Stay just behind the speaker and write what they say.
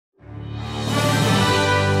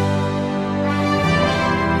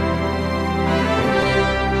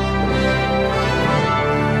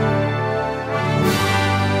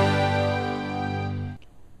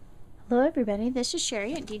everybody, this is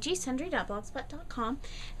Cheri at dgsundry.blogspot.com,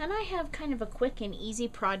 and I have kind of a quick and easy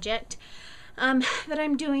project that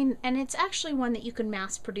I'm doing, and it's actually one that you can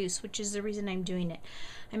mass produce, which is the reason I'm doing it.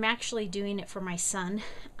 I'm actually doing it for my son.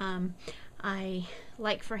 I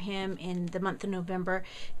like for him in the month of November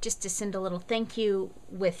just to send a little thank you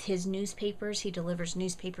with his newspapers. He delivers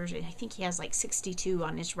newspapers. I think he has like 62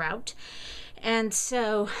 on his route. And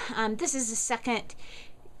so this is the second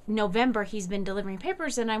November he's been delivering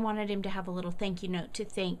papers, and I wanted him to have a little thank you note to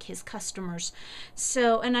thank his customers.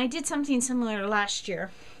 So, and I did something similar last year,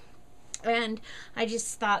 and I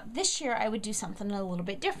just thought this year I would do something a little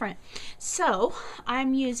bit different. So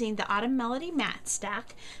I'm using the Autumn Melody Matte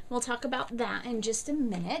Stack. We'll talk about that in just a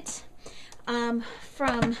minute.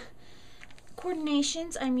 From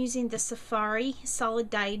coordinations, I'm using the Safari Solid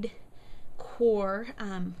Dyed Core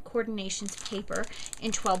coordinations paper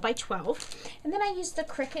in 12 by 12, and then I used the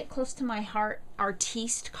Cricut Close to My Heart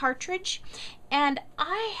Artiste cartridge, and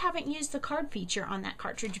I haven't used the card feature on that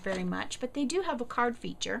cartridge very much, but they do have a card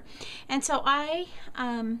feature, and so I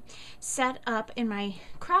set up in my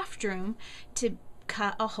craft room to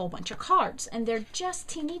cut a whole bunch of cards, and they're just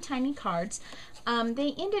teeny tiny cards.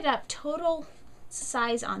 They ended up total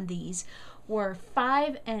size on these were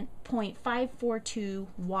 5.542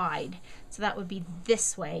 wide, so that would be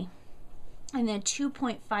this way, and then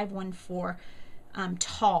 2.514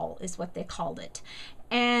 tall is what they called it.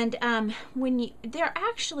 And they're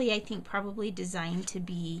actually, I think, probably designed to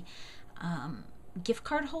be gift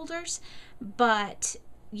card holders, but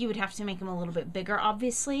you would have to make them a little bit bigger,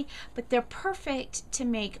 obviously, but they're perfect to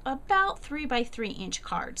make about 3 by 3 inch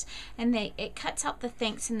cards. And it cuts out the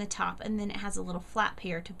thanks in the top, and then it has a little flap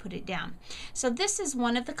here to put it down. So this is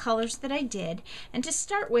one of the colors that I did. And to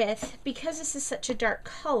start with, because this is such a dark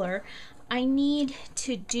color, I need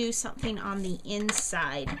to do something on the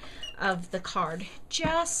inside of the card,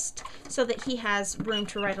 just so that he has room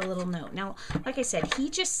to write a little note. Now, like I said, he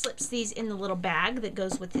just slips these in the little bag that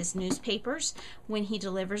goes with his newspapers when he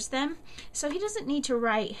delivers them. So he doesn't need to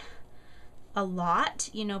write a lot,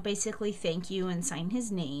 you know, basically thank you and sign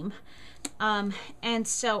his name. And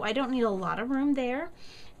so I don't need a lot of room there.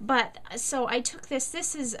 But so I took this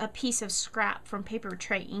is a piece of scrap from paper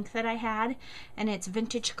tray ink that I had, and it's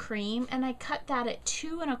vintage cream, and I cut that at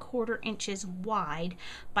 2 1/4 inches wide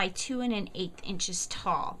by 2 1/8 inches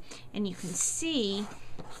tall. And you can see,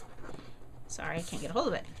 sorry, I can't get a hold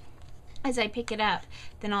of it. As I pick it up,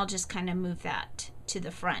 then I'll just kind of move that to the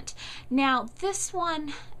front. Now this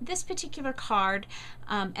particular card,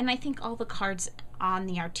 and I think all the cards on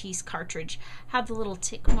the Artiste cartridge have the little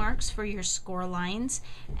tick marks for your score lines,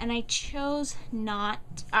 and I chose not,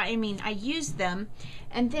 I used them,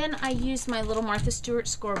 and then I used my little Martha Stewart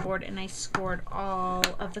scoreboard, and I scored all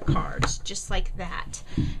of the cards just like that,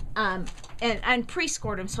 and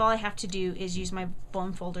pre-scored them, so all I have to do is use my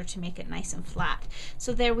bone folder to make it nice and flat.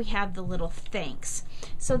 So there we have the little thanks.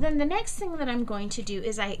 So then the next thing that I'm going to do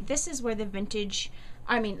is this is where the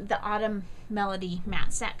the Autumn Melody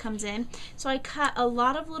Matte Stack comes in. So I cut a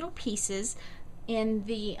lot of little pieces in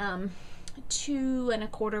the 2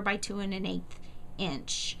 1/4 by 2 1/8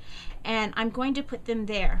 inch, and I'm going to put them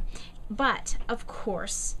there. But of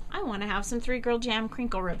course I want to have some 3 Girl Jam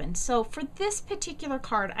crinkle ribbon. So for this particular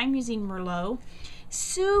card I'm using Merlot.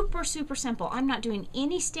 Super simple. I'm not doing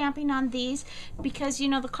any stamping on these because, you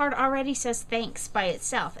know, the card already says thanks by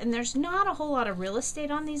itself, and there's not a whole lot of real estate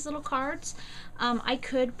on these little cards. I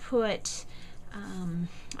could put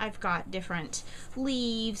I've got different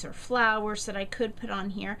leaves or flowers that I could put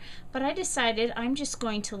on here, but I decided I'm just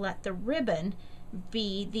going to let the ribbon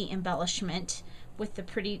be the embellishment with the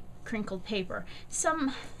pretty crinkled paper.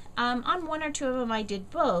 On 1 or 2 of them I did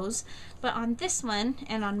bows, but on this one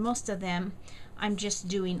and on most of them I'm just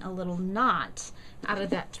doing a little knot out of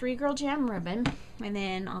that 3 Girl Jam ribbon. And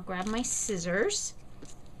then I'll grab my scissors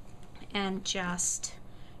and just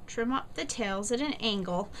trim up the tails at an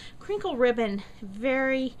angle. Crinkle ribbon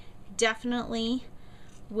very definitely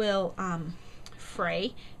will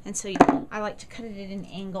fray, and so I like to cut it at an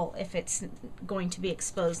angle if it's going to be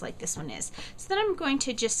exposed like this one is. So then I'm going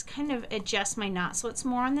to just kind of adjust my knot so it's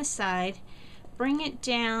more on the side, bring it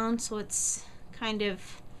down so it's kind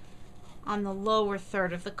of on the lower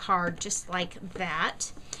third of the card, just like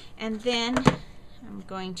that. And then I'm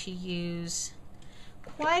going to use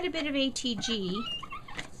quite a bit of ATG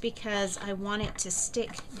because I want it to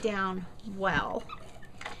stick down well.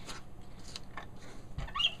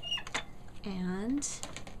 And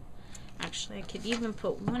actually I could even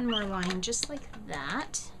put one more line just like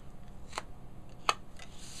that.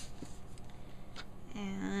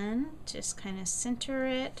 and just kind of center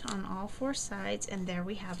it on all four sides, and there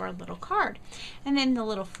we have our little card. And then the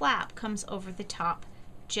little flap comes over the top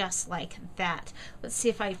just like that. Let's see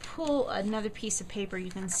if I pull another piece of paper, you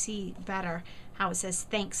can see better how it says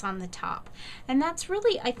thanks on the top. And that's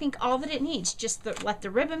really, I think, all that it needs. Just let the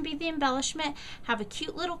ribbon be the embellishment, have a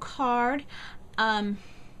cute little card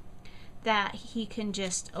that he can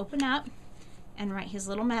just open up and write his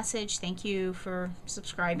little message, thank you for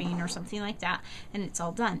subscribing or something like that, and it's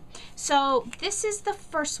all done. So this is the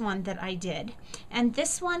first one that I did, and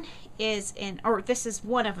this one is in, or this is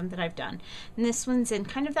one of them that I've done, and this one's in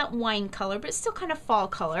kind of that wine color, but still kind of fall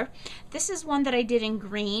color. This is one that I did in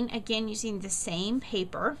green, again using the same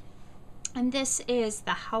paper. And this is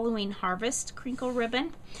the Halloween Harvest crinkle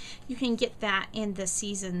ribbon. You can get that in the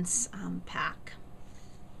Seasons pack.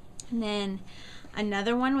 And then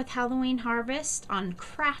another one with Halloween Harvest on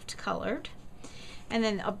craft colored, and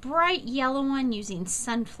then a bright yellow one using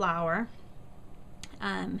sunflower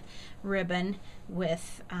ribbon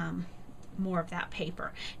with more of that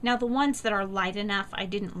paper. Now the ones that are light enough, I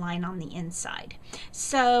didn't line on the inside.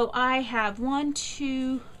 So I have 1,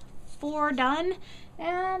 2, 4 done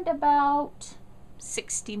and about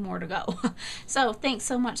 60 more to go. So thanks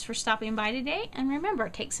so much for stopping by today, and remember,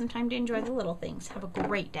 take some time to enjoy the little things. Have a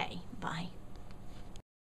great day. Bye.